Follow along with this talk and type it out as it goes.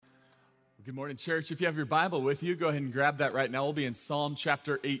Good morning, church. If you have your Bible with you, go ahead and grab that right now. We'll be in Psalm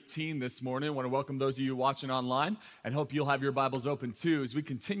chapter 18 this morning. I want to welcome those of you watching online and hope you'll have your Bibles open too as we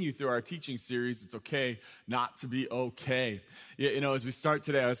continue through our teaching series, It's Okay Not to Be Okay. As we start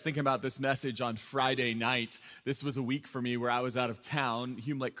today, I was thinking about this message on Friday night. This was a week for me where I was out of town.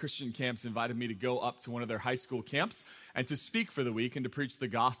 Hume Lake Christian Camps invited me to go up to one of their high school camps and to speak for the week and to preach the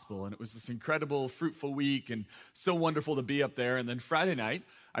gospel. And it was this incredible, fruitful week and so wonderful to be up there. And then Friday night,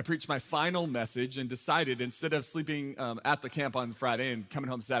 I preached my final message and decided instead of sleeping at the camp on Friday and coming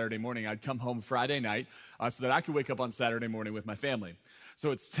home Saturday morning, I'd come home Friday night so that I could wake up on Saturday morning with my family.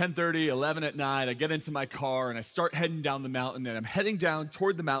 So it's 10:30, 11 at night. I get into my car and I start heading down the mountain, and I'm heading down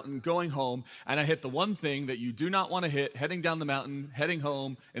toward the mountain, going home, and I hit the one thing that you do not want to hit, heading down the mountain, heading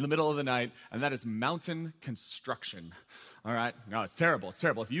home in the middle of the night, and that is mountain construction. All right? No, it's terrible. It's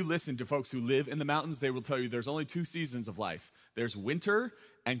terrible. If you listen to folks who live in the mountains, they will tell you there's only two seasons of life. There's winter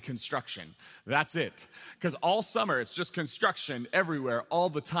and construction. That's it. Because all summer, it's just construction everywhere, all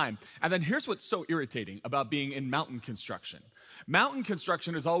the time. And then here's what's so irritating about being in mountain construction. Mountain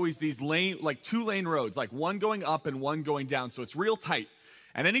construction is always these two-lane roads, like one going up and one going down, so it's real tight.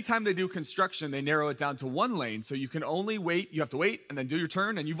 And anytime they do construction, they narrow it down to one lane, so you can only wait, you have to wait, and then do your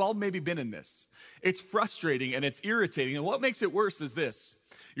turn, and you've all maybe been in this. It's frustrating and it's irritating, and what makes it worse is this.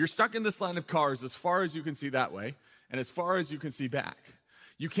 You're stuck in this line of cars as far as you can see that way, and as far as you can see back.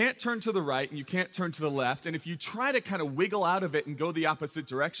 You can't turn to the right and you can't turn to the left. And if you try to kind of wiggle out of it and go the opposite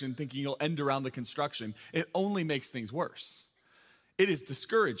direction, thinking you'll end around the construction, it only makes things worse. It is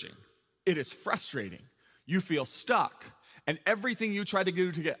discouraging. It is frustrating. You feel stuck. And everything you try to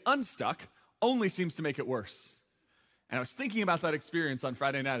do to get unstuck only seems to make it worse. And I was thinking about that experience on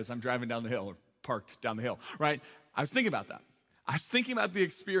Friday night as I'm driving down the hill, or parked down the hill, right? I was thinking about that. I was thinking about the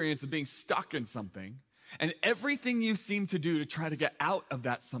experience of being stuck in something. And everything you seem to do to try to get out of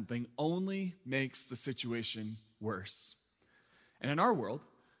that something only makes the situation worse. And in our world,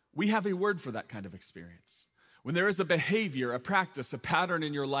 we have a word for that kind of experience. When there is a behavior, a practice, a pattern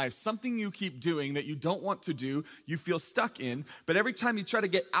in your life, something you keep doing that you don't want to do, you feel stuck in, but every time you try to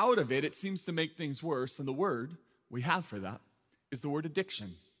get out of it, it seems to make things worse. And the word we have for that is the word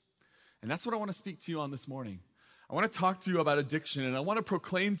addiction. And that's what I want to speak to you on this morning. I want to talk to you about addiction, and I want to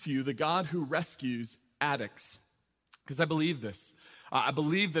proclaim to you the God who rescues addicts, because I believe this. I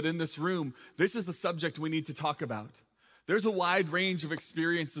believe that in this room, this is a subject we need to talk about. There's a wide range of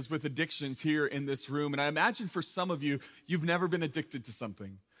experiences with addictions here in this room, and I imagine for some of you, you've never been addicted to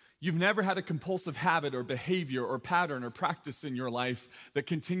something. You've never had a compulsive habit or behavior or pattern or practice in your life that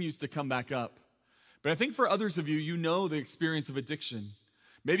continues to come back up. But I think for others of you, you know the experience of addiction.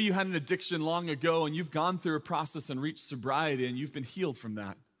 Maybe you had an addiction long ago and you've gone through a process and reached sobriety and you've been healed from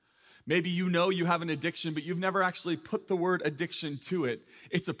that. Maybe you know you have an addiction, but you've never actually put the word addiction to it.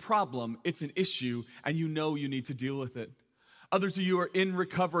 It's a problem, it's an issue, and you know you need to deal with it. Others of you are in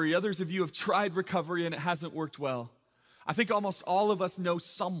recovery. Others of you have tried recovery and it hasn't worked well. I think almost all of us know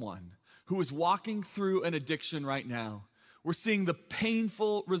someone who is walking through an addiction right now. We're seeing the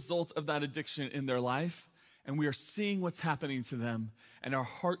painful result of that addiction in their life, and we are seeing what's happening to them, and our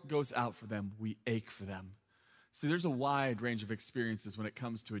heart goes out for them. We ache for them. See, there's a wide range of experiences when it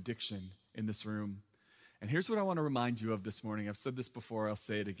comes to addiction in this room. And here's what I want to remind you of this morning. I've said this before, I'll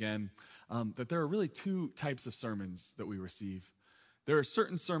say it again, that there are really two types of sermons that we receive. There are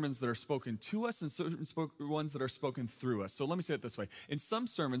certain sermons that are spoken to us and certain ones that are spoken through us. So let me say it this way. In some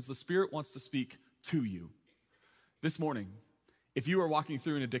sermons, the Spirit wants to speak to you. This morning, if you are walking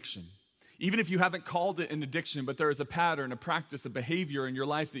through an addiction, even if you haven't called it an addiction, but there is a pattern, a practice, a behavior in your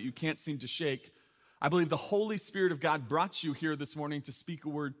life that you can't seem to shake, I believe the Holy Spirit of God brought you here this morning to speak a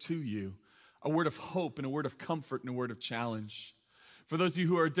word to you, a word of hope and a word of comfort and a word of challenge. For those of you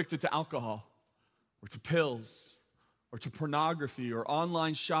who are addicted to alcohol or to pills or to pornography or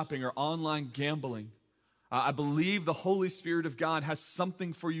online shopping or online gambling, I believe the Holy Spirit of God has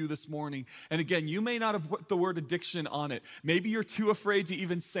something for you this morning. And again, you may not have put the word addiction on it. Maybe you're too afraid to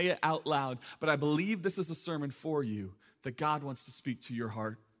even say it out loud, but I believe this is a sermon for you that God wants to speak to your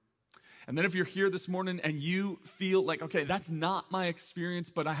heart. And then if you're here this morning and you feel like, okay, that's not my experience,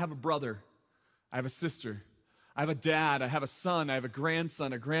 but I have a brother, I have a sister, I have a dad, I have a son, I have a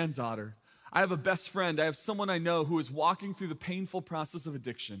grandson, a granddaughter, I have a best friend, I have someone I know who is walking through the painful process of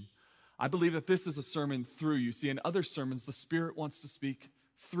addiction. I believe that this is a sermon through you. See, in other sermons, the Spirit wants to speak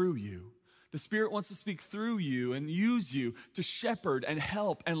through you. The Spirit wants to speak through you and use you to shepherd and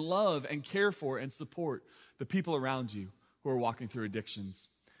help and love and care for and support the people around you who are walking through addictions.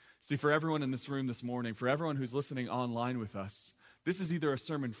 See, for everyone in this room this morning, for everyone who's listening online with us, this is either a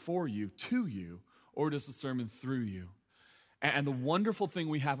sermon for you, to you, or it is a sermon through you. And the wonderful thing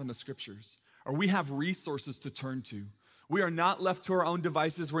we have in the scriptures are we have resources to turn to. We are not left to our own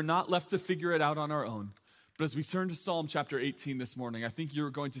devices. We're not left to figure it out on our own. But as we turn to Psalm chapter 18 this morning, I think you're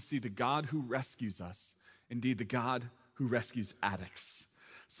going to see the God who rescues us, indeed the God who rescues addicts.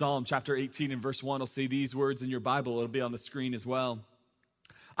 Psalm chapter 18 and verse 1 will say these words in your Bible. It'll be on the screen as well.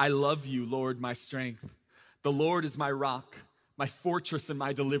 I love you, Lord, my strength. The Lord is my rock, my fortress and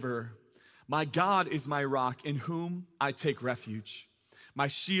my deliverer. My God is my rock in whom I take refuge, my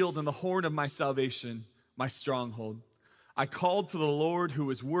shield and the horn of my salvation, my stronghold. I called to the Lord who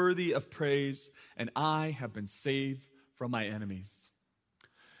is worthy of praise, and I have been saved from my enemies.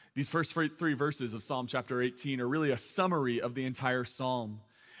 These first three verses of Psalm chapter 18 are really a summary of the entire psalm.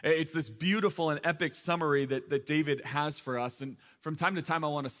 It's this beautiful and epic summary that David has for us. And from time to time, I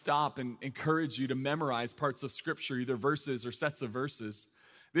want to stop and encourage you to memorize parts of Scripture, either verses or sets of verses.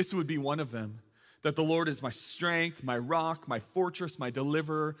 This would be one of them, that the Lord is my strength, my rock, my fortress, my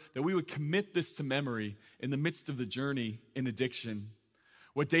deliverer, that we would commit this to memory in the midst of the journey in addiction.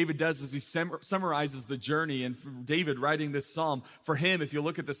 What David does is he summarizes the journey, and for David writing this psalm, for him, if you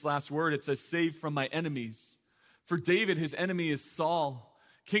look at this last word, it says, saved from my enemies. For David, his enemy is Saul,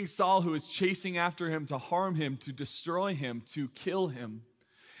 King Saul, who is chasing after him to harm him, to destroy him, to kill him.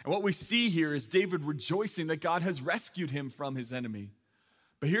 And what we see here is David rejoicing that God has rescued him from his enemy.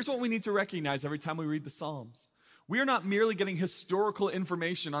 But here's what we need to recognize every time we read the Psalms. We are not merely getting historical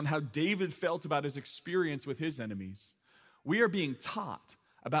information on how David felt about his experience with his enemies. We are being taught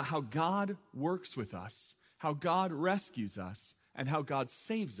about how God works with us, how God rescues us, and how God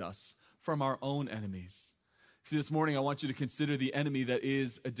saves us from our own enemies. See, this morning I want you to consider the enemy that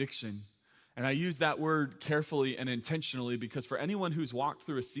is addiction. And I use that word carefully and intentionally because for anyone who's walked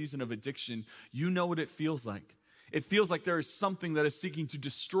through a season of addiction, you know what it feels like. It feels like there is something that is seeking to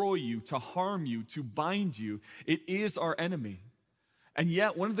destroy you, to harm you, to bind you. It is our enemy. And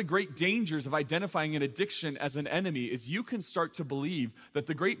yet, one of the great dangers of identifying an addiction as an enemy is you can start to believe that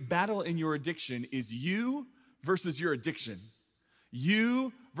the great battle in your addiction is you versus your addiction.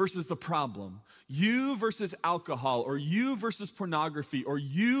 You versus the problem. You versus alcohol, or you versus pornography, or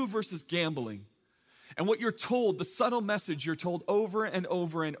you versus gambling. And what you're told, the subtle message you're told over and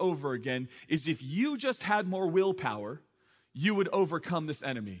over and over again is if you just had more willpower, you would overcome this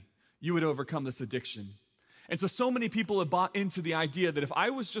enemy. You would overcome this addiction. And so many people have bought into the idea that if I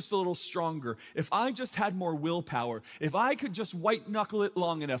was just a little stronger, if I just had more willpower, if I could just white knuckle it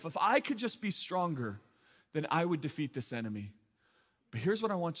long enough, if I could just be stronger, then I would defeat this enemy. But here's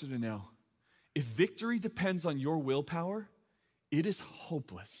what I want you to know. If victory depends on your willpower, it is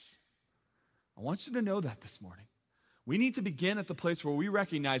hopeless. I want you to know that this morning. We need to begin at the place where we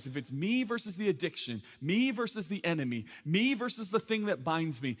recognize if it's me versus the addiction, me versus the enemy, me versus the thing that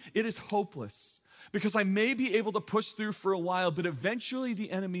binds me, it is hopeless. Because I may be able to push through for a while, but eventually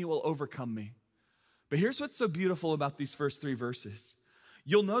the enemy will overcome me. But here's what's so beautiful about these first three verses.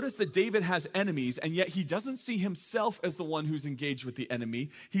 You'll notice that David has enemies, and yet he doesn't see himself as the one who's engaged with the enemy.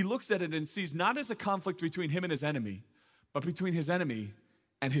 He looks at it and sees not as a conflict between him and his enemy, but between his enemy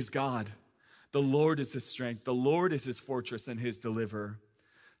and his God. The Lord is his strength. The Lord is his fortress and his deliverer.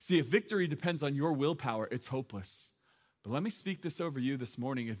 See, if victory depends on your willpower, it's hopeless. But let me speak this over you this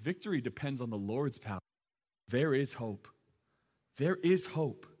morning. If victory depends on the Lord's power, there is hope. There is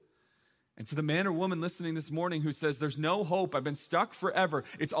hope. And to the man or woman listening this morning who says, there's no hope, I've been stuck forever,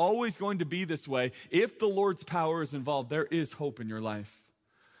 it's always going to be this way, if the Lord's power is involved, there is hope in your life.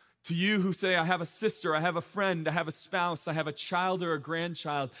 To you who say, I have a sister, I have a friend, I have a spouse, I have a child or a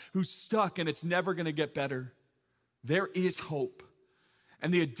grandchild who's stuck and it's never going to get better, there is hope.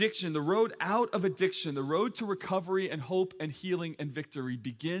 And the addiction, the road out of addiction, the road to recovery and hope and healing and victory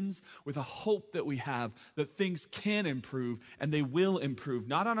begins with a hope that we have that things can improve and they will improve,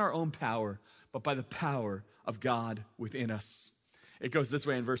 not on our own power, but by the power of God within us. It goes this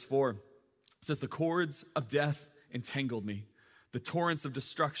way in verse 4. It says, the cords of death entangled me. The torrents of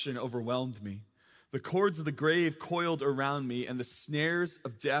destruction overwhelmed me. The cords of the grave coiled around me, and the snares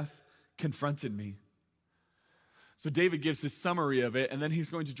of death confronted me. So David gives his summary of it, and then he's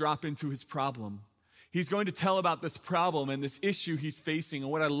going to drop into his problem. He's going to tell about this problem and this issue he's facing.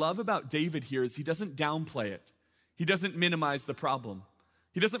 And what I love about David here is he doesn't downplay it. He doesn't minimize the problem.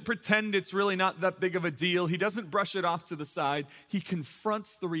 He doesn't pretend it's really not that big of a deal. He doesn't brush it off to the side. He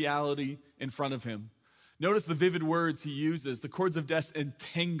confronts the reality in front of him. Notice the vivid words he uses. The cords of death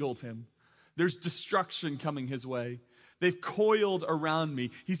entangled him. There's destruction coming his way. They've coiled around me.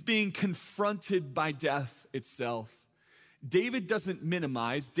 He's being confronted by death itself. David doesn't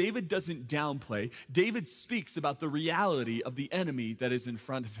minimize. David doesn't downplay. David speaks about the reality of the enemy that is in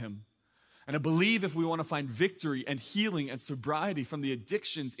front of him. And I believe if we want to find victory and healing and sobriety from the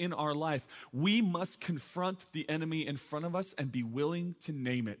addictions in our life, we must confront the enemy in front of us and be willing to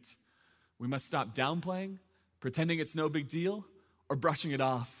name it. We must stop downplaying, pretending it's no big deal, or brushing it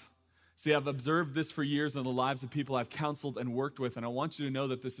off. See, I've observed this for years in the lives of people I've counseled and worked with, and I want you to know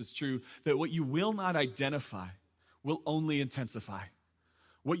that this is true, that what you will not identify will only intensify.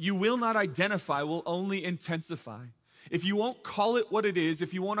 What you will not identify will only intensify. If you won't call it what it is,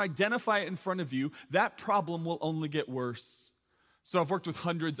 if you won't identify it in front of you, that problem will only get worse. So I've worked with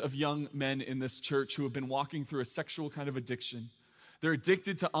hundreds of young men in this church who have been walking through a sexual kind of addiction. They're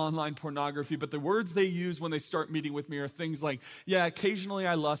addicted to online pornography, but the words they use when they start meeting with me are things like, yeah, occasionally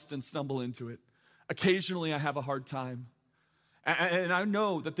I lust and stumble into it. Occasionally I have a hard time. And I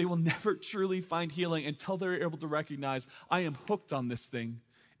know that they will never truly find healing until they're able to recognize, I am hooked on this thing.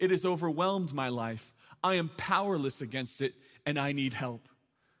 It has overwhelmed my life. I am powerless against it, and I need help.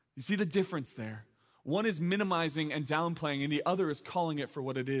 You see the difference there? One is minimizing and downplaying, and the other is calling it for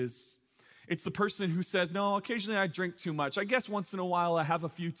what it is. It's the person who says, no, occasionally I drink too much. I guess once in a while I have a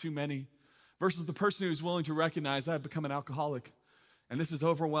few too many. Versus the person who's willing to recognize I've become an alcoholic, and this has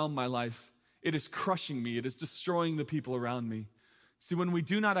overwhelmed my life. It is crushing me. It is destroying the people around me. See, when we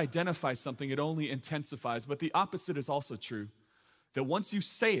do not identify something, it only intensifies. But the opposite is also true. That once you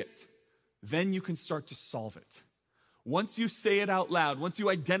say it, then you can start to solve it. Once you say it out loud, once you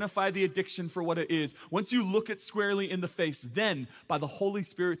identify the addiction for what it is, once you look it squarely in the face, then by the Holy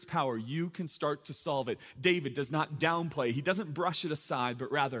Spirit's power, you can start to solve it. David does not downplay. He doesn't brush it aside,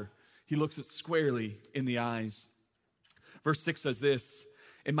 but rather he looks it squarely in the eyes. Verse 6 says this,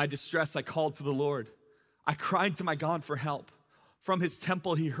 in my distress, I called to the Lord. I cried to my God for help. From his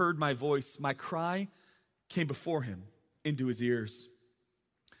temple, he heard my voice. My cry came before him into his ears.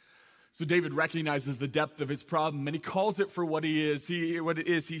 So David recognizes the depth of his problem and he calls it for what it is.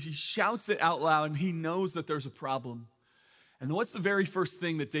 He shouts it out loud and he knows that there's a problem. And what's the very first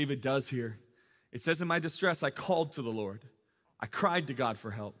thing that David does here? It says, in my distress, I called to the Lord. I cried to God for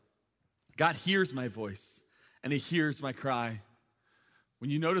help. God hears my voice and he hears my cry. When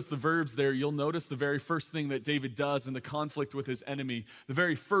you notice the verbs there, you'll notice the very first thing that David does in the conflict with his enemy. The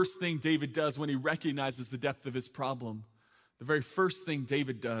very first thing David does when he recognizes the depth of his problem. The very first thing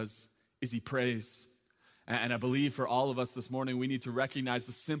David does is he prays. And I believe for all of us this morning, we need to recognize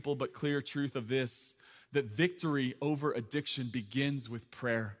the simple but clear truth of this, that victory over addiction begins with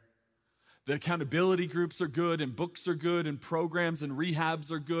prayer. That accountability groups are good and books are good and programs and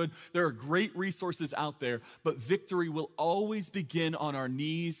rehabs are good. There are great resources out there, but victory will always begin on our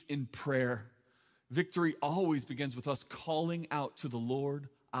knees in prayer. Victory always begins with us calling out to the Lord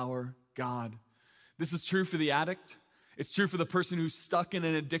our God. This is true for the addict. It's true for the person who's stuck in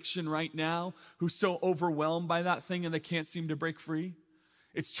an addiction right now, who's so overwhelmed by that thing and they can't seem to break free.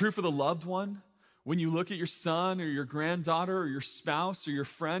 It's true for the loved one. When you look at your son or your granddaughter or your spouse or your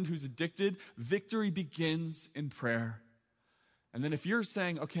friend who's addicted, victory begins in prayer. And then if you're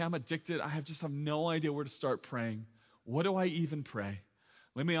saying, okay, I'm addicted, I just have no idea where to start praying. What do I even pray?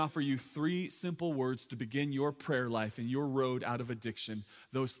 Let me offer you 3 simple words to begin your prayer life and your road out of addiction.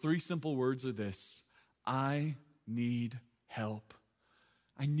 Those 3 simple words are this: I need help.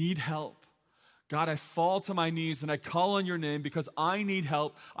 I need help. God, I fall to my knees and I call on your name because I need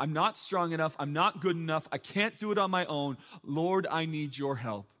help. I'm not strong enough. I'm not good enough. I can't do it on my own. Lord, I need your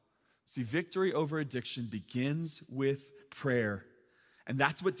help. See, victory over addiction begins with prayer. And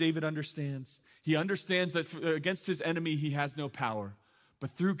that's what David understands. He understands that against his enemy, he has no power.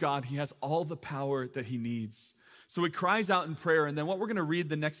 But through God, he has all the power that he needs. So he cries out in prayer, and then what we're going to read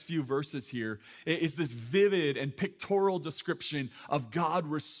the next few verses here is this vivid and pictorial description of God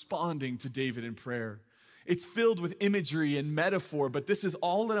responding to David in prayer. It's filled with imagery and metaphor, but this is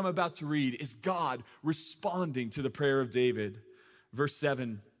all that I'm about to read is God responding to the prayer of David. Verse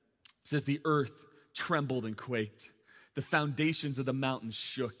 7 says, the earth trembled and quaked. The foundations of the mountains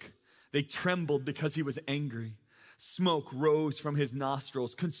shook. They trembled because he was angry. Smoke rose from his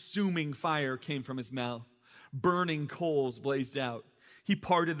nostrils. Consuming fire came from his mouth. Burning coals blazed out. He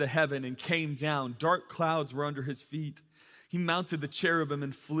parted the heaven and came down. Dark clouds were under his feet. He mounted the cherubim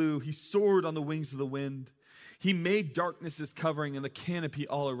and flew. He soared on the wings of the wind. He made darkness his covering and the canopy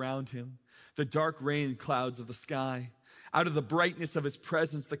all around him, the dark rain clouds of the sky. Out of the brightness of his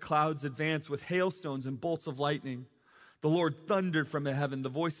presence, the clouds advanced with hailstones and bolts of lightning. The Lord thundered from the heaven. The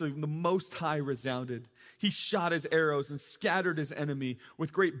voice of the Most High resounded. He shot his arrows and scattered his enemy.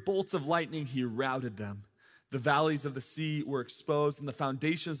 With great bolts of lightning, he routed them. The valleys of the sea were exposed, and the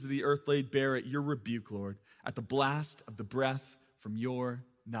foundations of the earth laid bare at your rebuke, Lord, at the blast of the breath from your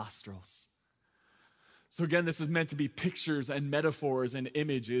nostrils. So again, this is meant to be pictures and metaphors and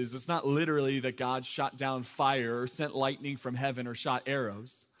images. It's not literally that God shot down fire or sent lightning from heaven or shot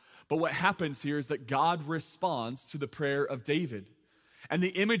arrows. But what happens here is that God responds to the prayer of David. And the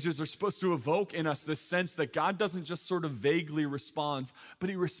images are supposed to evoke in us this sense that God doesn't just sort of vaguely respond, but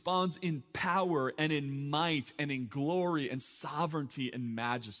he responds in power and in might and in glory and sovereignty and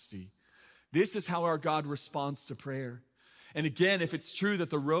majesty. This is how our God responds to prayer. And again, if it's true that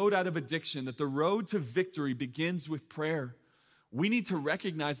the road out of addiction, that the road to victory begins with prayer, we need to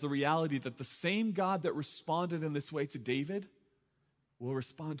recognize the reality that the same God that responded in this way to David will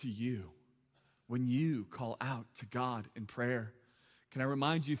respond to you when you call out to God in prayer. Can I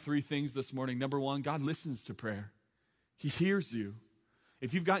remind you three things this morning? Number one, God listens to prayer. He hears you.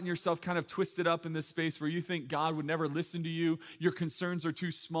 If you've gotten yourself kind of twisted up in this space where you think God would never listen to you, your concerns are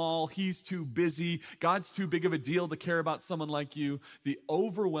too small, he's too busy, God's too big of a deal to care about someone like you, the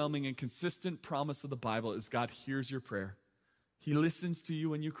overwhelming and consistent promise of the Bible is God hears your prayer. He listens to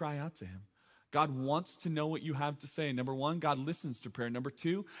you when you cry out to him. God wants to know what you have to say. Number one, God listens to prayer. Number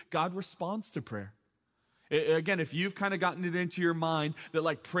two, God responds to prayer. Again, if you've kind of gotten it into your mind that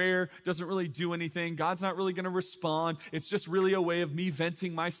like prayer doesn't really do anything, God's not really going to respond, it's just really a way of me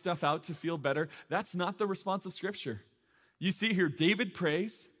venting my stuff out to feel better, that's not the response of Scripture. You see here, David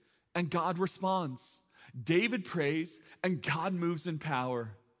prays and God responds. David prays and God moves in power.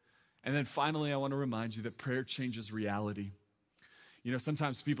 And then finally, I want to remind you that prayer changes reality. You know,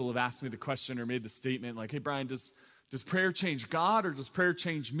 sometimes people have asked me the question or made the statement like, hey, Brian, does prayer change God or does prayer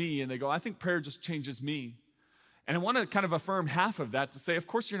change me? And they go, I think prayer just changes me. And I want to kind of affirm half of that to say, of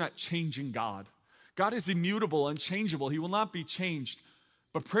course, you're not changing God. God is immutable, unchangeable. He will not be changed.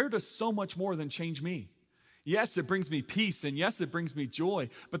 But prayer does so much more than change me. Yes, it brings me peace, and yes, it brings me joy.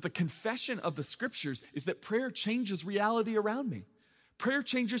 But the confession of the Scriptures is that prayer changes reality around me. Prayer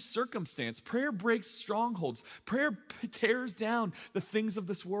changes circumstance. Prayer breaks strongholds. Prayer tears down the things of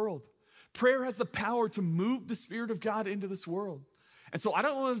this world. Prayer has the power to move the Spirit of God into this world. And so I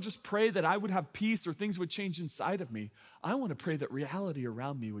don't want to just pray that I would have peace or things would change inside of me. I want to pray that reality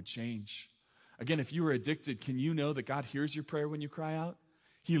around me would change. Again, if you are addicted, can you know that God hears your prayer when you cry out?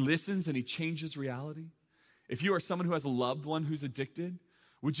 He listens and he changes reality. If you are someone who has a loved one who's addicted,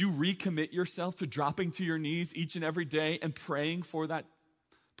 would you recommit yourself to dropping to your knees each and every day and praying for that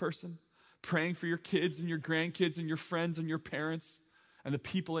person? Praying for your kids and your grandkids and your friends and your parents and the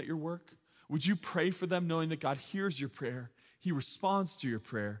people at your work? Would you pray for them knowing that God hears your prayer? He responds to your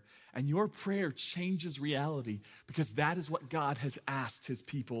prayer, and your prayer changes reality because that is what God has asked his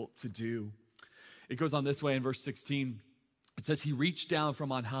people to do. It goes on this way in verse 16. It says, he reached down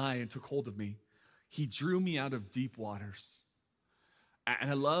from on high and took hold of me. He drew me out of deep waters. And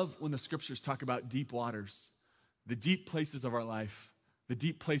I love when the Scriptures talk about deep waters, the deep places of our life, the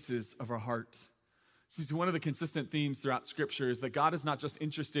deep places of our heart. See, one of the consistent themes throughout Scripture is that God is not just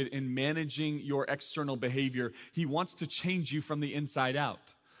interested in managing your external behavior. He wants to change you from the inside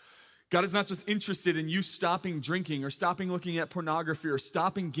out. God is not just interested in you stopping drinking or stopping looking at pornography or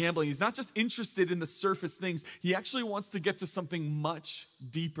stopping gambling. He's not just interested in the surface things. He actually wants to get to something much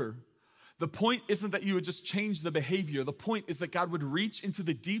deeper. The point isn't that you would just change the behavior. The point is that God would reach into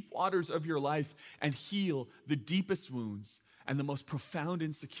the deep waters of your life and heal the deepest wounds and the most profound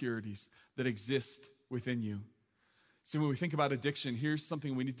insecurities that exist within you. So when we think about addiction, here's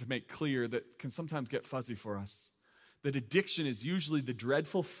something we need to make clear that can sometimes get fuzzy for us. That addiction is usually the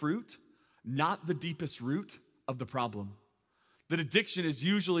dreadful fruit, not the deepest root of the problem. That addiction is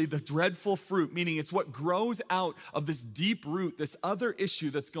usually the dreadful fruit, meaning it's what grows out of this deep root, this other issue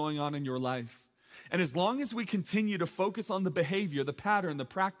that's going on in your life. And as long as we continue to focus on the behavior, the pattern, the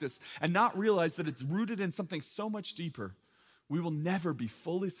practice, and not realize that it's rooted in something so much deeper, we will never be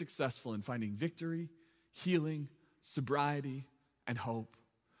fully successful in finding victory, healing, sobriety, and hope.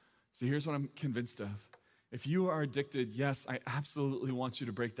 So here's what I'm convinced of. If you are addicted, yes, I absolutely want you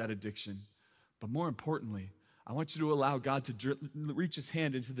to break that addiction. But more importantly, I want you to allow God to reach his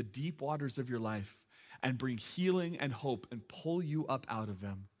hand into the deep waters of your life and bring healing and hope and pull you up out of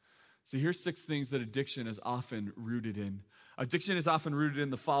them. So here's 6 things that addiction is often rooted in. Addiction is often rooted in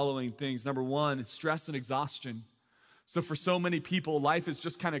the following things. Number 1, it's stress and exhaustion. So for so many people, life is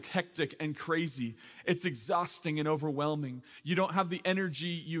just kind of hectic and crazy. It's exhausting and overwhelming. You don't have the energy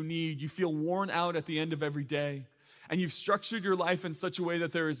you need. You feel worn out at the end of every day. And you've structured your life in such a way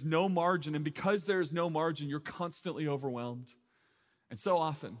that there is no margin. And because there is no margin, you're constantly overwhelmed. And so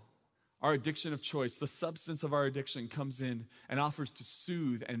often, our addiction of choice, the substance of our addiction, comes in and offers to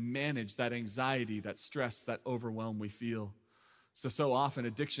soothe and manage that anxiety, that stress, that overwhelm we feel. So often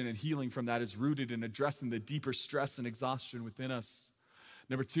addiction and healing from that is rooted in addressing the deeper stress and exhaustion within us.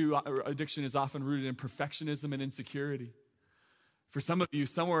 Number two, addiction is often rooted in perfectionism and insecurity. For some of you,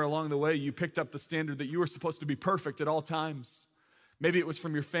 somewhere along the way, you picked up the standard that you were supposed to be perfect at all times. Maybe it was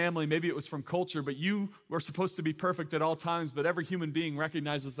from your family, maybe it was from culture, but you were supposed to be perfect at all times, but every human being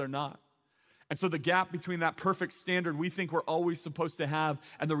recognizes they're not. And so the gap between that perfect standard we think we're always supposed to have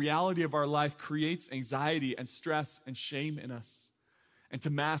and the reality of our life creates anxiety and stress and shame in us. And to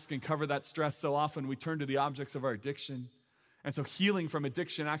mask and cover that stress, so often we turn to the objects of our addiction. And so healing from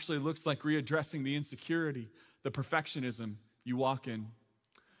addiction actually looks like readdressing the insecurity, the perfectionism you walk in.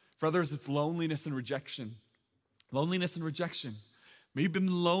 For others, it's loneliness and rejection. Loneliness and rejection. Maybe you've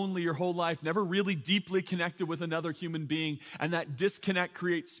been lonely your whole life, never really deeply connected with another human being, and that disconnect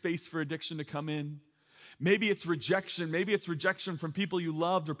creates space for addiction to come in. Maybe it's rejection. Maybe it's rejection from people you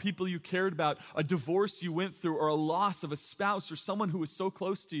loved or people you cared about, a divorce you went through, or a loss of a spouse or someone who was so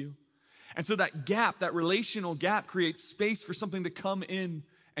close to you. And so that gap, that relational gap, creates space for something to come in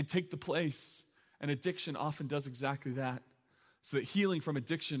and take the place. And addiction often does exactly that. So that healing from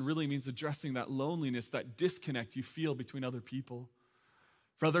addiction really means addressing that loneliness, that disconnect you feel between other people.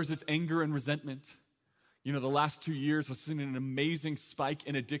 For others, it's anger and resentment. You know, the last 2 years have seen an amazing spike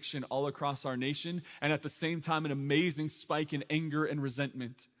in addiction all across our nation, and at the same time, an amazing spike in anger and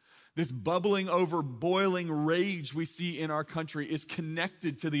resentment. This bubbling over, boiling rage we see in our country is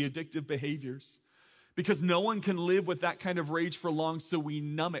connected to the addictive behaviors. Because no one can live with that kind of rage for long, so we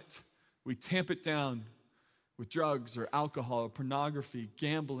numb it. We tamp it down with drugs or alcohol or pornography,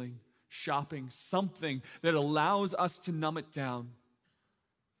 gambling, shopping, something that allows us to numb it down.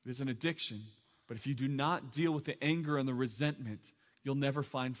 It is an addiction, but if you do not deal with the anger and the resentment, you'll never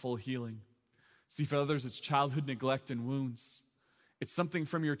find full healing. See, for others, it's childhood neglect and wounds. It's something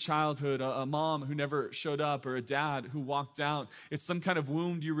from your childhood, a mom who never showed up or a dad who walked out. It's some kind of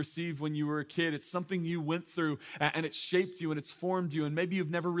wound you received when you were a kid. It's something you went through and it shaped you and it's formed you, and maybe you've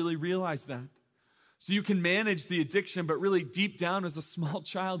never really realized that. So you can manage the addiction, but really deep down as a small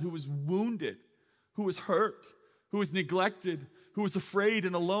child who was wounded, who was hurt, who was neglected, who was afraid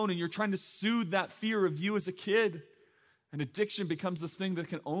and alone, and you're trying to soothe that fear of you as a kid. And addiction becomes this thing that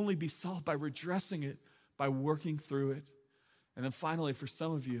can only be solved by redressing it, by working through it. And then finally, for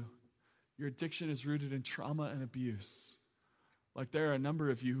some of you, your addiction is rooted in trauma and abuse. Like there are a number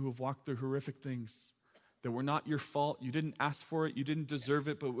of you who have walked through horrific things that were not your fault. You didn't ask for it. You didn't deserve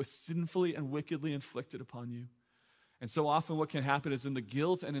it, but it was sinfully and wickedly inflicted upon you. And so often what can happen is in the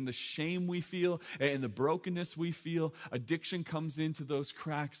guilt and in the shame we feel, and in the brokenness we feel, addiction comes into those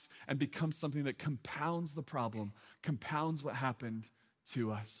cracks and becomes something that compounds the problem, compounds what happened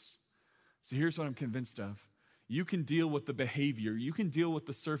to us. So here's what I'm convinced of. You can deal with the behavior, you can deal with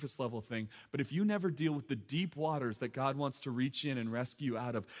the surface level thing, but if you never deal with the deep waters that God wants to reach in and rescue you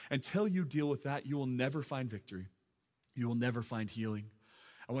out of, until you deal with that, you will never find victory. You will never find healing.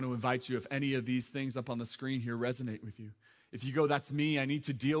 I want to invite you, if any of these things up on the screen here resonate with you, if you go, that's me, I need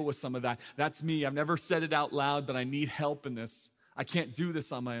to deal with some of that. That's me, I've never said it out loud, but I need help in this. I can't do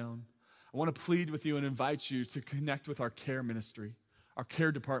this on my own. I want to plead with you and invite you to connect with our care ministry, our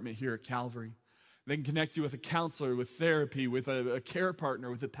care department here at Calvary. They can connect you with a counselor, with therapy, with a care partner,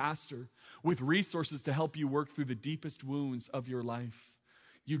 with a pastor, with resources to help you work through the deepest wounds of your life.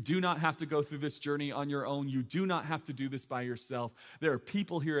 You do not have to go through this journey on your own. You do not have to do this by yourself. There are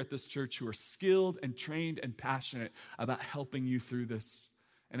people here at this church who are skilled and trained and passionate about helping you through this.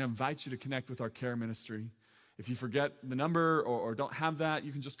 And I invite you to connect with our care ministry. If you forget the number or don't have that,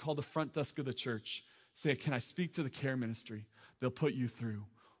 you can just call the front desk of the church. Say, can I speak to the care ministry? They'll put you through.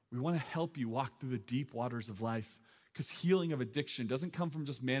 We want to help you walk through the deep waters of life, because healing of addiction doesn't come from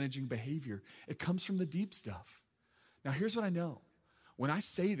just managing behavior. It comes from the deep stuff. Now, here's what I know. When I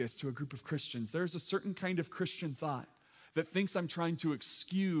say this to a group of Christians, there's a certain kind of Christian thought that thinks I'm trying to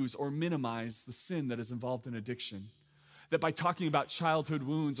excuse or minimize the sin that is involved in addiction. That by talking about childhood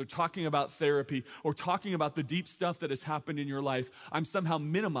wounds or talking about therapy or talking about the deep stuff that has happened in your life, I'm somehow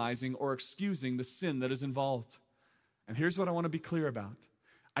minimizing or excusing the sin that is involved. And here's what I want to be clear about.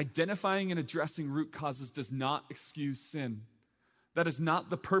 Identifying and addressing root causes does not excuse sin. That is not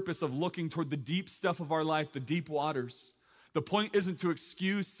the purpose of looking toward the deep stuff of our life, the deep waters. The point isn't to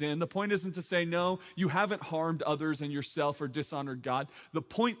excuse sin. The point isn't to say, no, you haven't harmed others and yourself or dishonored God. The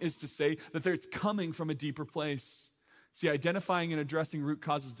point is to say that it's coming from a deeper place. See, identifying and addressing root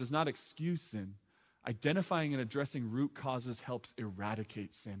causes does not excuse sin. Identifying and addressing root causes helps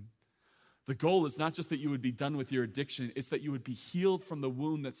eradicate sin. The goal is not just that you would be done with your addiction, it's that you would be healed from the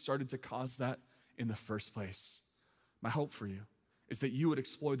wound that started to cause that in the first place. My hope for you is that you would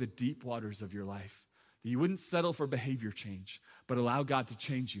explore the deep waters of your life, that you wouldn't settle for behavior change, but allow God to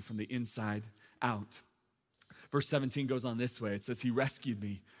change you from the inside out. Verse 17 goes on this way. It says, he rescued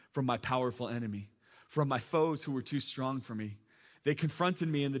me from my powerful enemy, from my foes who were too strong for me. They confronted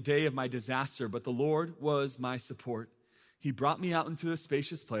me in the day of my disaster, but the Lord was my support. He brought me out into a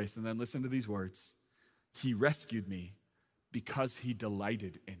spacious place, and then listen to these words. He rescued me because he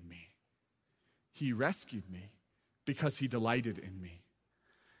delighted in me. He rescued me because he delighted in me.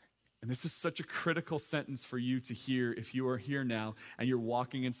 And this is such a critical sentence for you to hear if you are here now and you're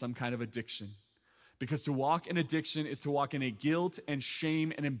walking in some kind of addiction. Because to walk in addiction is to walk in a guilt and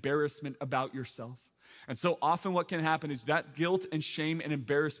shame and embarrassment about yourself. And so often what can happen is that guilt and shame and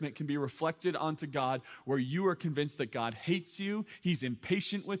embarrassment can be reflected onto God, where you are convinced that God hates you, he's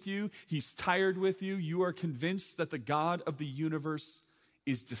impatient with you, he's tired with you. You are convinced that the God of the universe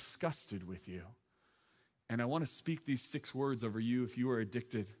is disgusted with you. And I want to speak these 6 words over you if you are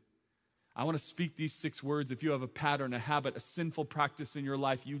addicted. I want to speak these 6 words if you have a pattern, a habit, a sinful practice in your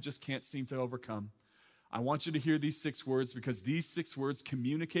life you just can't seem to overcome. I want you to hear these 6 words because these 6 words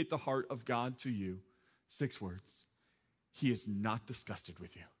communicate the heart of God to you. 6 words. He is not disgusted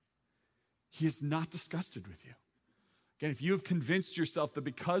with you. He is not disgusted with you. Again, if you have convinced yourself that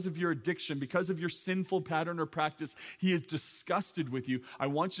because of your addiction, because of your sinful pattern or practice, he is disgusted with you, I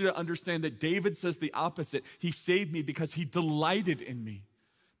want you to understand that David says the opposite. He saved me because he delighted in me,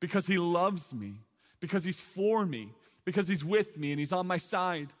 because he loves me, because he's for me, because he's with me and he's on my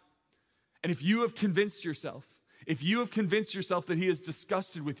side. And if you have convinced yourself that he is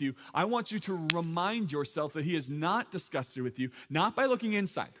disgusted with you, I want you to remind yourself that he is not disgusted with you, not by looking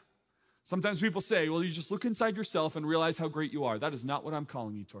inside. Sometimes people say, well, you just look inside yourself and realize how great you are. That is not what I'm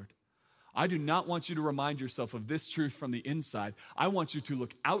calling you toward. I do not want you to remind yourself of this truth from the inside. I want you to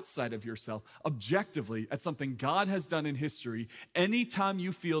look outside of yourself objectively at something God has done in history. Anytime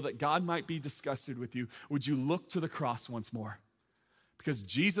you feel that God might be disgusted with you, would you look to the cross once more? Because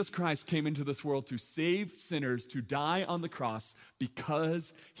Jesus Christ came into this world to save sinners, to die on the cross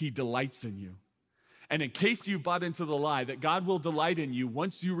because he delights in you. And in case you bought into the lie that God will delight in you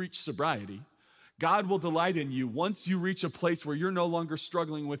once you reach sobriety, God will delight in you once you reach a place where you're no longer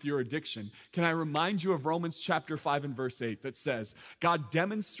struggling with your addiction. Can I remind you of Romans chapter 5 and verse 8 that says, God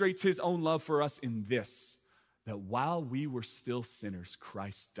demonstrates his own love for us in this, that while we were still sinners,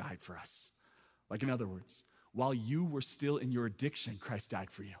 Christ died for us. Like in other words, while you were still in your addiction, Christ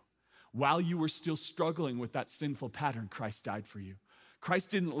died for you. While you were still struggling with that sinful pattern, Christ died for you.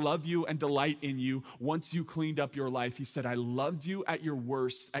 Christ didn't love you and delight in you once you cleaned up your life. He said, I loved you at your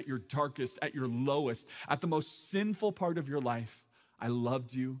worst, at your darkest, at your lowest, at the most sinful part of your life. I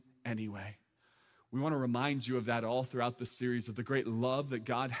loved you anyway. We want to remind you of that all throughout this series, of the great love that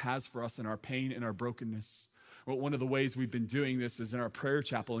God has for us in our pain and our brokenness. Well, one of the ways we've been doing this is in our prayer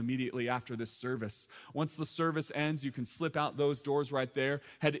chapel immediately after this service. Once the service ends, you can slip out those doors right there,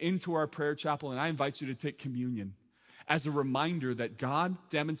 head into our prayer chapel, and I invite you to take communion as a reminder that God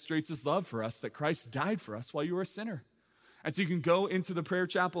demonstrates his love for us, that Christ died for us while you were a sinner. And so you can go into the prayer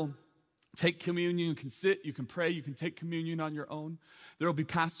chapel, take communion, you can sit, you can pray, you can take communion on your own. There will be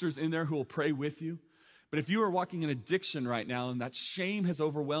pastors in there who will pray with you. But if you are walking in addiction right now and that shame has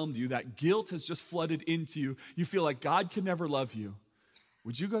overwhelmed you, that guilt has just flooded into you, you feel like God can never love you,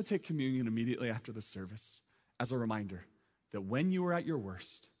 would you go take communion immediately after the service as a reminder that when you were at your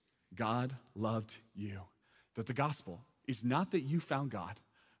worst, God loved you? That the gospel is not that you found God,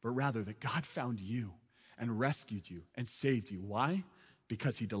 but rather that God found you and rescued you and saved you. Why?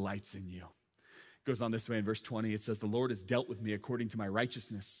 Because he delights in you. It goes on this way in verse 20. It says, the Lord has dealt with me according to my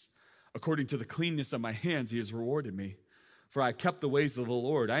righteousness. According to the cleanness of my hands, he has rewarded me. For I have kept the ways of the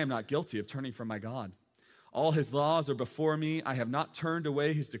Lord. I am not guilty of turning from my God. All his laws are before me. I have not turned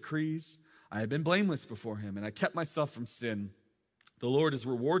away his decrees. I have been blameless before him, and I kept myself from sin. The Lord has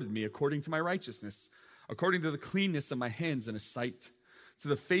rewarded me according to my righteousness, according to the cleanness of my hands in his sight. To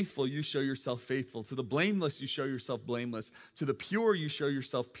the faithful, you show yourself faithful. To the blameless, you show yourself blameless. To the pure, you show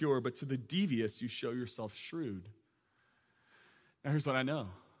yourself pure. But to the devious, you show yourself shrewd. Now, here's what I know.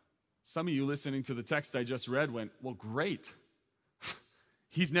 Some of you listening to the text I just read went, well, great.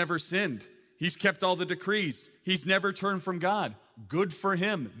 He's never sinned. He's kept all the decrees. He's never turned from God. Good for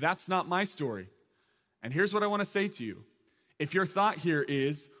him. That's not my story. And here's what I want to say to you. If your thought here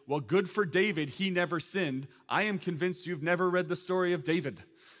is, well, good for David, he never sinned, I am convinced you've never read the story of David.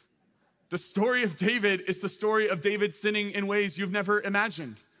 The story of David is the story of David sinning in ways you've never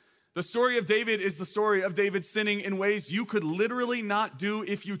imagined. The story of David is the story of David sinning in ways you could literally not do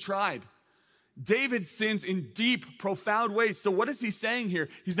if you tried. David sins in deep, profound ways. So what is he saying here?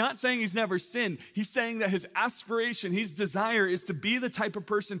 He's not saying he's never sinned. He's saying that his aspiration, his desire is to be the type of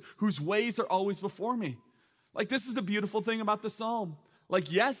person whose ways are always before me. Like, this is the beautiful thing about the psalm.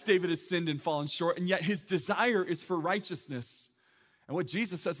 Like, yes, David has sinned and fallen short, and yet his desire is for righteousness. And what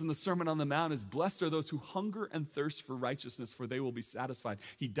Jesus says in the Sermon on the Mount is, blessed are those who hunger and thirst for righteousness, for they will be satisfied.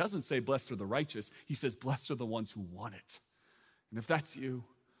 He doesn't say blessed are the righteous. He says blessed are the ones who want it. And if that's you,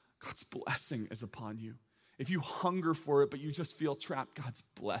 God's blessing is upon you. If you hunger for it, but you just feel trapped, God's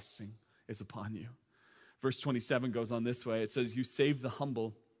blessing is upon you. Verse 27 goes on this way. It says, you save the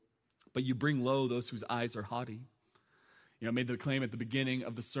humble, but you bring low those whose eyes are haughty. I made the claim at the beginning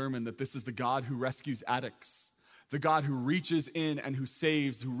of the sermon that this is the God who rescues addicts, the God who reaches in and who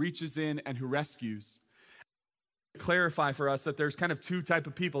saves, who reaches in and who rescues. Clarify for us that there's kind of two types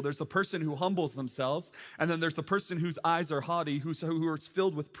of people. There's the person who humbles themselves, and then there's the person whose eyes are haughty, who are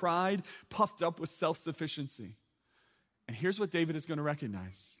filled with pride, puffed up with self-sufficiency. And here's what David is going to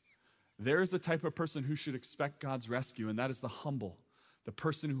recognize. There is a type of person who should expect God's rescue, and that is the humble, the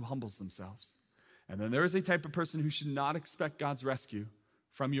person who humbles themselves. And then there is a type of person who should not expect God's rescue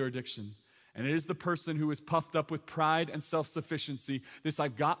from your addiction. And it is the person who is puffed up with pride and self-sufficiency. This,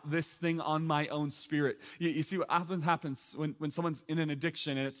 I've got this thing on my own spirit. You see what often happens when someone's in an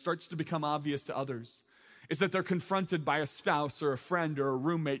addiction and it starts to become obvious to others is that they're confronted by a spouse or a friend or a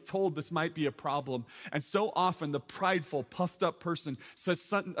roommate, told this might be a problem. And so often the prideful, puffed up person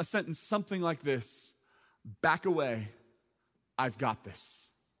says a sentence something like this: back away, I've got this.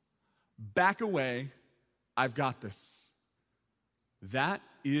 Back away, I've got this. That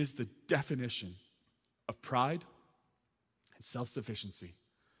is the definition of pride and self-sufficiency.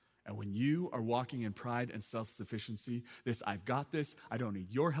 And when you are walking in pride and self-sufficiency, this I've got this, I don't need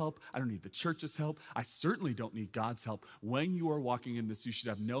your help, I don't need the church's help, I certainly don't need God's help. When you are walking in this, you should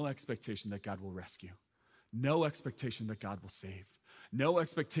have no expectation that God will rescue. No expectation that God will save. No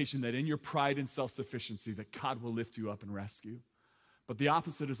expectation that in your pride and self-sufficiency that God will lift you up and rescue. But the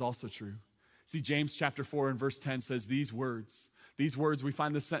opposite is also true. See, James chapter 4 and verse 10 says these words, we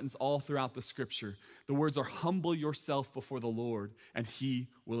find this sentence all throughout the scripture. The words are, humble yourself before the Lord, and he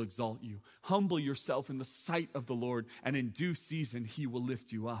will exalt you. Humble yourself in the sight of the Lord, and in due season he will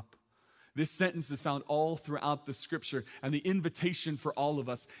lift you up. This sentence is found all throughout the scripture, and the invitation for all of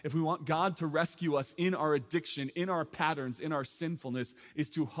us, if we want God to rescue us in our addiction, in our patterns, in our sinfulness, is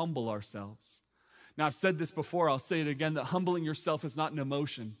to humble ourselves. Now, I've said this before, I'll say it again, that humbling yourself is not an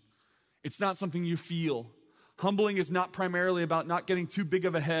emotion. It's not something you feel. Humbling is not primarily about not getting too big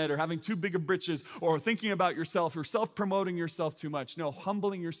of a head or having too big of britches or thinking about yourself or self-promoting yourself too much. No,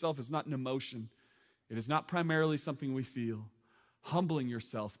 humbling yourself is not an emotion. It is not primarily something we feel. Humbling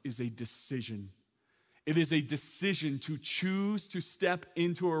yourself is a decision. It is a decision to choose to step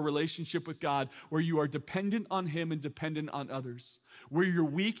into a relationship with God where you are dependent on him and dependent on others. Where your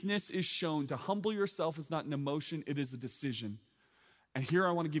weakness is shown. To humble yourself is not an emotion, it is a decision. And here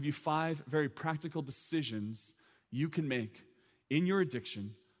I want to give you 5 very practical decisions you can make in your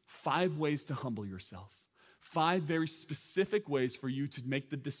addiction, 5 ways to humble yourself. 5 very specific ways for you to make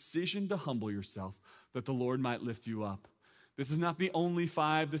the decision to humble yourself that the Lord might lift you up. This is not the only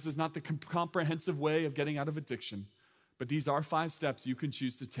 5. This is not the comprehensive way of getting out of addiction. But these are 5 steps you can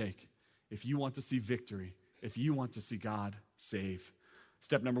choose to take if you want to see victory, if you want to see God save.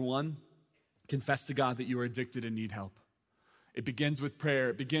 Step number 1, confess to God that you are addicted and need help. It begins with prayer.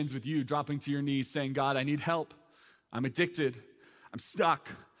 It begins with you dropping to your knees saying, God, I need help. I'm addicted. I'm stuck.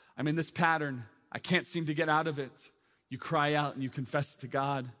 I'm in this pattern. I can't seem to get out of it. You cry out and you confess to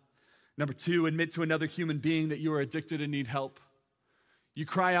God. Number 2, admit to another human being that you are addicted and need help. You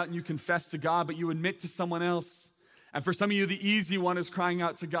cry out and you confess to God, but you admit to someone else. And for some of you, the easy one is crying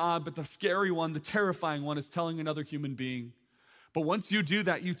out to God, but the scary one, the terrifying one, is telling another human being. But once you do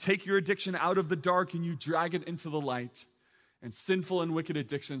that, you take your addiction out of the dark and you drag it into the light. And sinful and wicked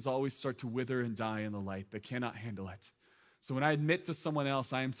addictions always start to wither and die in the light. They cannot handle it. So when I admit to someone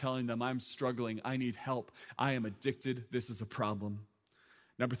else, I am telling them I'm struggling. I need help. I am addicted. This is a problem.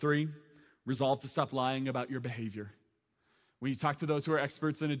 Number 3, resolve to stop lying about your behavior. When you talk to those who are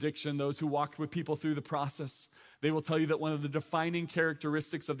experts in addiction, those who walk with people through the process, they will tell you that one of the defining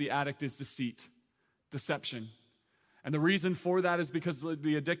characteristics of the addict is deceit, deception. And the reason for that is because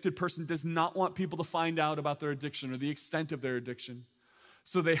the addicted person does not want people to find out about their addiction or the extent of their addiction.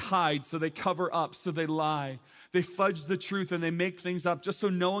 So they hide, so they cover up, so they lie. They fudge the truth and they make things up just so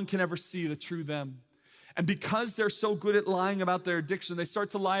no one can ever see the true them. And because they're so good at lying about their addiction, they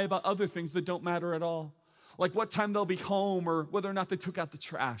start to lie about other things that don't matter at all. Like what time they'll be home or whether or not they took out the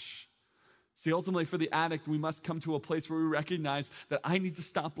trash. See, ultimately for the addict, we must come to a place where we recognize that I need to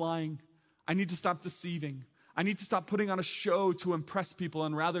stop lying. I need to stop deceiving. I need to stop putting on a show to impress people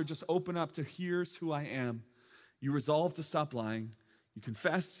and rather just open up to here's who I am. You resolve to stop lying. You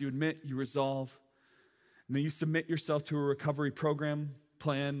confess, you admit, you resolve. And then you submit yourself to a recovery program.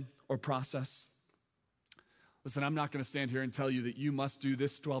 plan, or process. Listen, I'm not going to stand here and tell you that you must do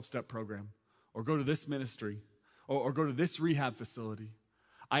this 12-step program or go to this ministry or go to this rehab facility.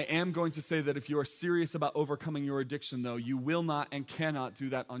 I am going to say that if you are serious about overcoming your addiction, though, you will not and cannot do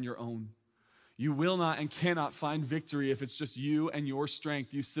that on your own. You will not and cannot find victory if it's just you and your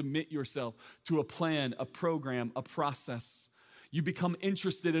strength. You submit yourself to a plan, a program, a process. You become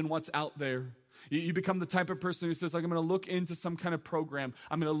interested in what's out there. You become the type of person who says, like, I'm going to look into some kind of program.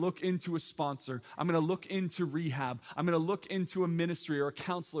 I'm going to look into a sponsor. I'm going to look into rehab. I'm going to look into a ministry or a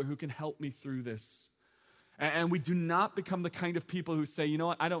counselor who can help me through this. And we do not become the kind of people who say, you know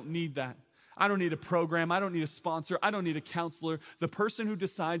what, I don't need that. I don't need a program. I don't need a sponsor. I don't need a counselor. The person who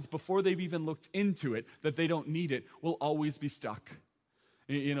decides before they've even looked into it that they don't need it will always be stuck.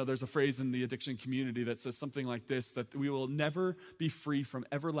 You know, there's a phrase in the addiction community that says something like this, that we will never be free from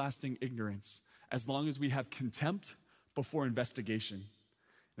everlasting ignorance as long as we have contempt before investigation.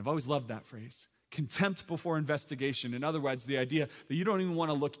 And I've always loved that phrase. Contempt before investigation. In other words, the idea that you don't even want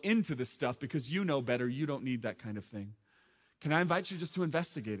to look into this stuff because you know better. You don't need that kind of thing. Can I invite you just to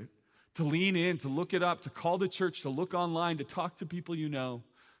investigate it, to lean in, to look it up, to call the church, to look online, to talk to people you know,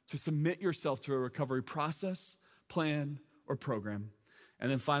 to submit yourself to a recovery process, plan, or program.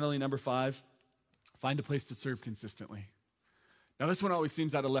 And then finally, number 5, find a place to serve consistently. Now, this one always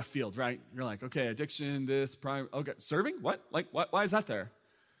seems out of left field, right? You're like, okay, addiction, okay, serving? What? Like, what? Why is that there?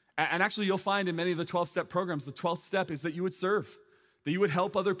 And actually, you'll find in many of the 12-step programs, the 12th step is that you would serve, that you would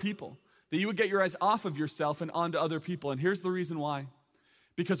help other people, that you would get your eyes off of yourself and onto other people. And here's the reason why.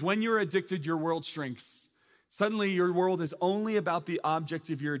 Because when you're addicted, your world shrinks. Suddenly, your world is only about the object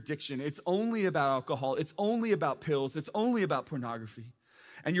of your addiction. It's only about alcohol. It's only about pills. It's only about pornography.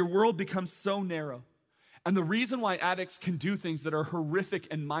 And your world becomes so narrow. And the reason why addicts can do things that are horrific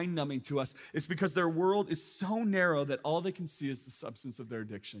and mind-numbing to us is because their world is so narrow that all they can see is the substance of their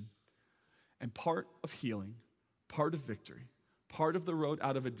addiction. And part of healing, part of victory, part of the road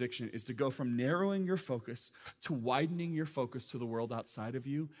out of addiction is to go from narrowing your focus to widening your focus to the world outside of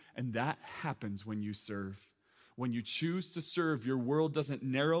you. And that happens when you serve. When you choose to serve, your world doesn't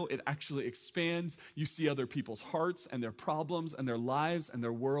narrow, it actually expands. You see other people's hearts and their problems and their lives and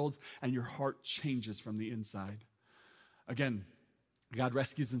their worlds, and your heart changes from the inside. Again, God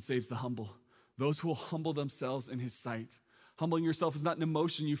rescues and saves the humble, those who will humble themselves in his sight. Humbling yourself is not an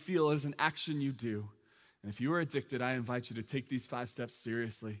emotion you feel, it is an action you do. And if you are addicted, I invite you to take these 5 steps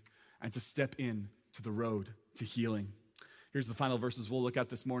seriously and to step in to the road to healing. Here's the final verses we'll look at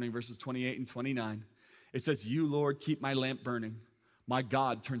this morning, verses 28 and 29. It says, you, Lord, keep my lamp burning. My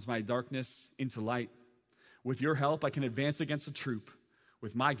God turns my darkness into light. With your help, I can advance against a troop.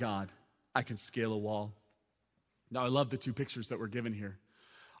 With my God, I can scale a wall. Now, I love the 2 pictures that we're given here.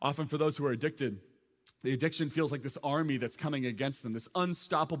 Often for those who are addicted, the addiction feels like this army that's coming against them, this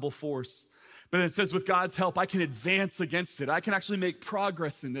unstoppable force. But it says, with God's help, I can advance against it. I can actually make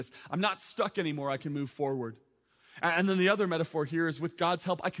progress in this. I'm not stuck anymore. I can move forward. And then the other metaphor here is, with God's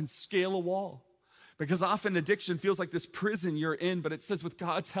help, I can scale a wall. Because often addiction feels like this prison you're in, but it says, with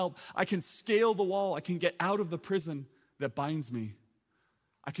God's help, I can scale the wall. I can get out of the prison that binds me.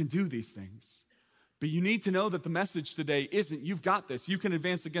 I can do these things. But you need to know that the message today isn't, you've got this. You can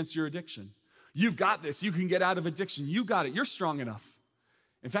advance against your addiction. You've got this. You can get out of addiction. You got it. You're strong enough.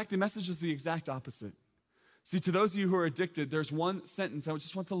 In fact, the message is the exact opposite. See, to those of you who are addicted, there's one sentence I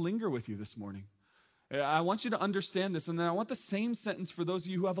just want to linger with you this morning. I want you to understand this, and then I want the same sentence for those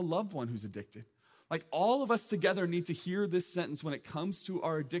of you who have a loved one who's addicted. Like, all of us together need to hear this sentence when it comes to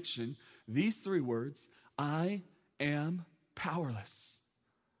our addiction. These 3 words, I am powerless.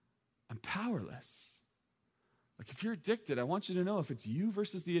 I'm powerless. Like, if you're addicted, I want you to know, if it's you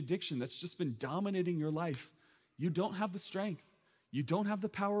versus the addiction that's just been dominating your life, you don't have the strength. You don't have the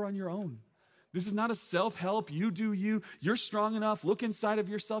power on your own. This is not a self-help, you do you. You're strong enough. Look inside of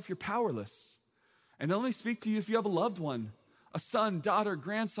yourself. You're powerless. And I only speak to you if you have a loved one, a son, daughter,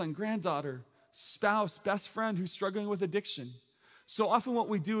 grandson, granddaughter, spouse, best friend who's struggling with addiction. So often what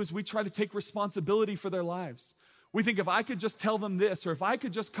we do is we try to take responsibility for their lives. We think, if I could just tell them this, or if I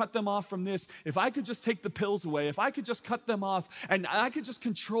could just cut them off from this, if I could just take the pills away, if I could just cut them off and I could just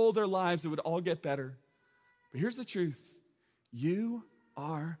control their lives, it would all get better. But here's the truth. You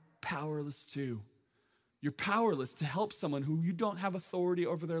are powerless too. You're powerless to help someone who you don't have authority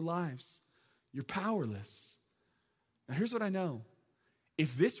over their lives. You're powerless. Now here's what I know.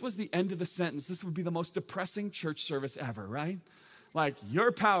 If this was the end of the sentence, this would be the most depressing church service ever, right? Like,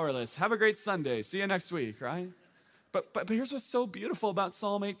 you're powerless. Have a great Sunday. See you next week, right? But here's what's so beautiful about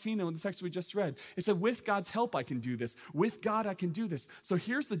Psalm 18 and the text we just read. It said, with God's help, I can do this. With God, I can do this. So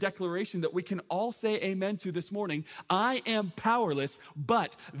here's the declaration that we can all say amen to this morning. I am powerless,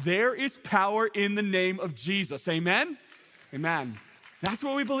 but there is power in the name of Jesus. Amen? Amen. That's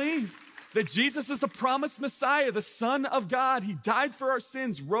what we believe. That Jesus is the promised Messiah, the Son of God. He died for our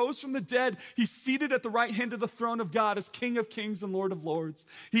sins, rose from the dead. He's seated at the right hand of the throne of God as King of kings and Lord of lords.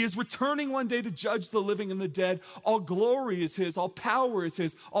 He is returning one day to judge the living and the dead. All glory is his, all power is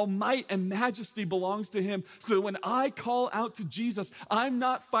his, all might and majesty belongs to him. So that when I call out to Jesus, I'm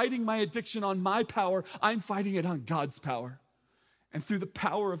not fighting my addiction on my power, I'm fighting it on God's power. And through the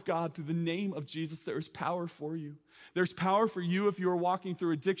power of God, through the name of Jesus, there is power for you. There's power for you if you are walking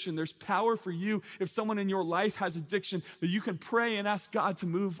through addiction. There's power for you if someone in your life has addiction, that you can pray and ask God to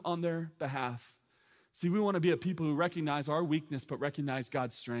move on their behalf. See, we want to be a people who recognize our weakness, but recognize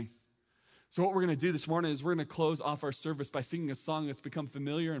God's strength. So what we're going to do this morning is we're going to close off our service by singing a song that's become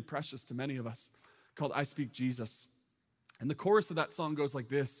familiar and precious to many of us called I Speak Jesus. And the chorus of that song goes like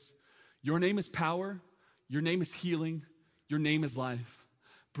this. Your name is power. Your name is healing. Your name is life.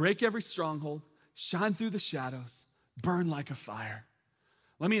 Break every stronghold. Shine through the shadows. Burn like a fire.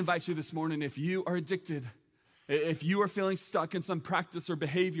 Let me invite you this morning, if you are addicted, if you are feeling stuck in some practice or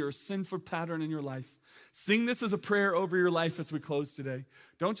behavior or sinful pattern in your life, sing this as a prayer over your life as we close today.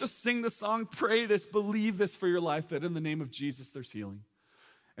 Don't just sing the song, pray this, believe this for your life, that in the name of Jesus there's healing.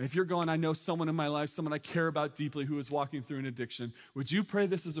 And if you're going, I know someone in my life, someone I care about deeply who is walking through an addiction, would you pray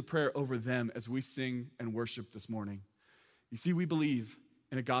this as a prayer over them as we sing and worship this morning? You see, we believe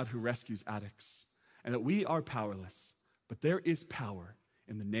in a God who rescues addicts and that we are powerless, but there is power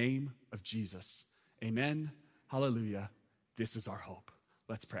in the name of Jesus. Amen. Hallelujah. This is our hope.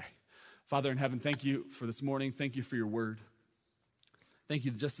 Let's pray. Father in heaven, thank you for this morning. Thank you for your word. Thank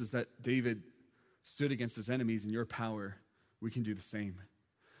you just as that David stood against his enemies in your power, we can do the same.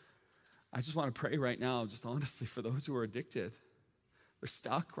 I just want to pray right now, just honestly, for those who are addicted. They're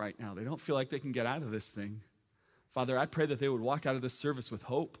stuck right now. They don't feel like they can get out of this thing. Father, I pray that they would walk out of this service with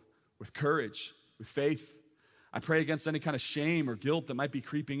hope, with courage, with faith. I pray against any kind of shame or guilt that might be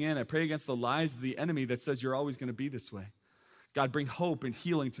creeping in. I pray against the lies of the enemy that says you're always going to be this way. God, bring hope and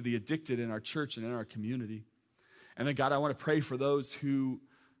healing to the addicted in our church and in our community. And then, God, I want to pray for those who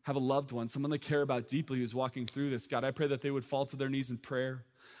have a loved one, someone they care about deeply who's walking through this. God, I pray that they would fall to their knees in prayer.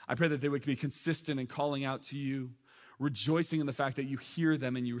 I pray that they would be consistent in calling out to you, rejoicing in the fact that you hear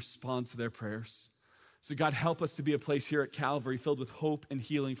them and you respond to their prayers. So God, help us to be a place here at Calvary filled with hope and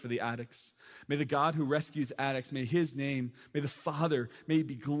healing for the addicts. May the God who rescues addicts, may his name, may the Father, may he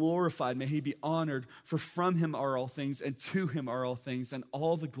be glorified, may he be honored, for from him are all things and to him are all things, and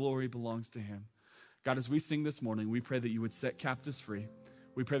all the glory belongs to him. God, as we sing this morning, we pray that you would set captives free.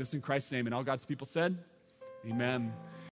 We pray this in Christ's name, and all God's people said, amen.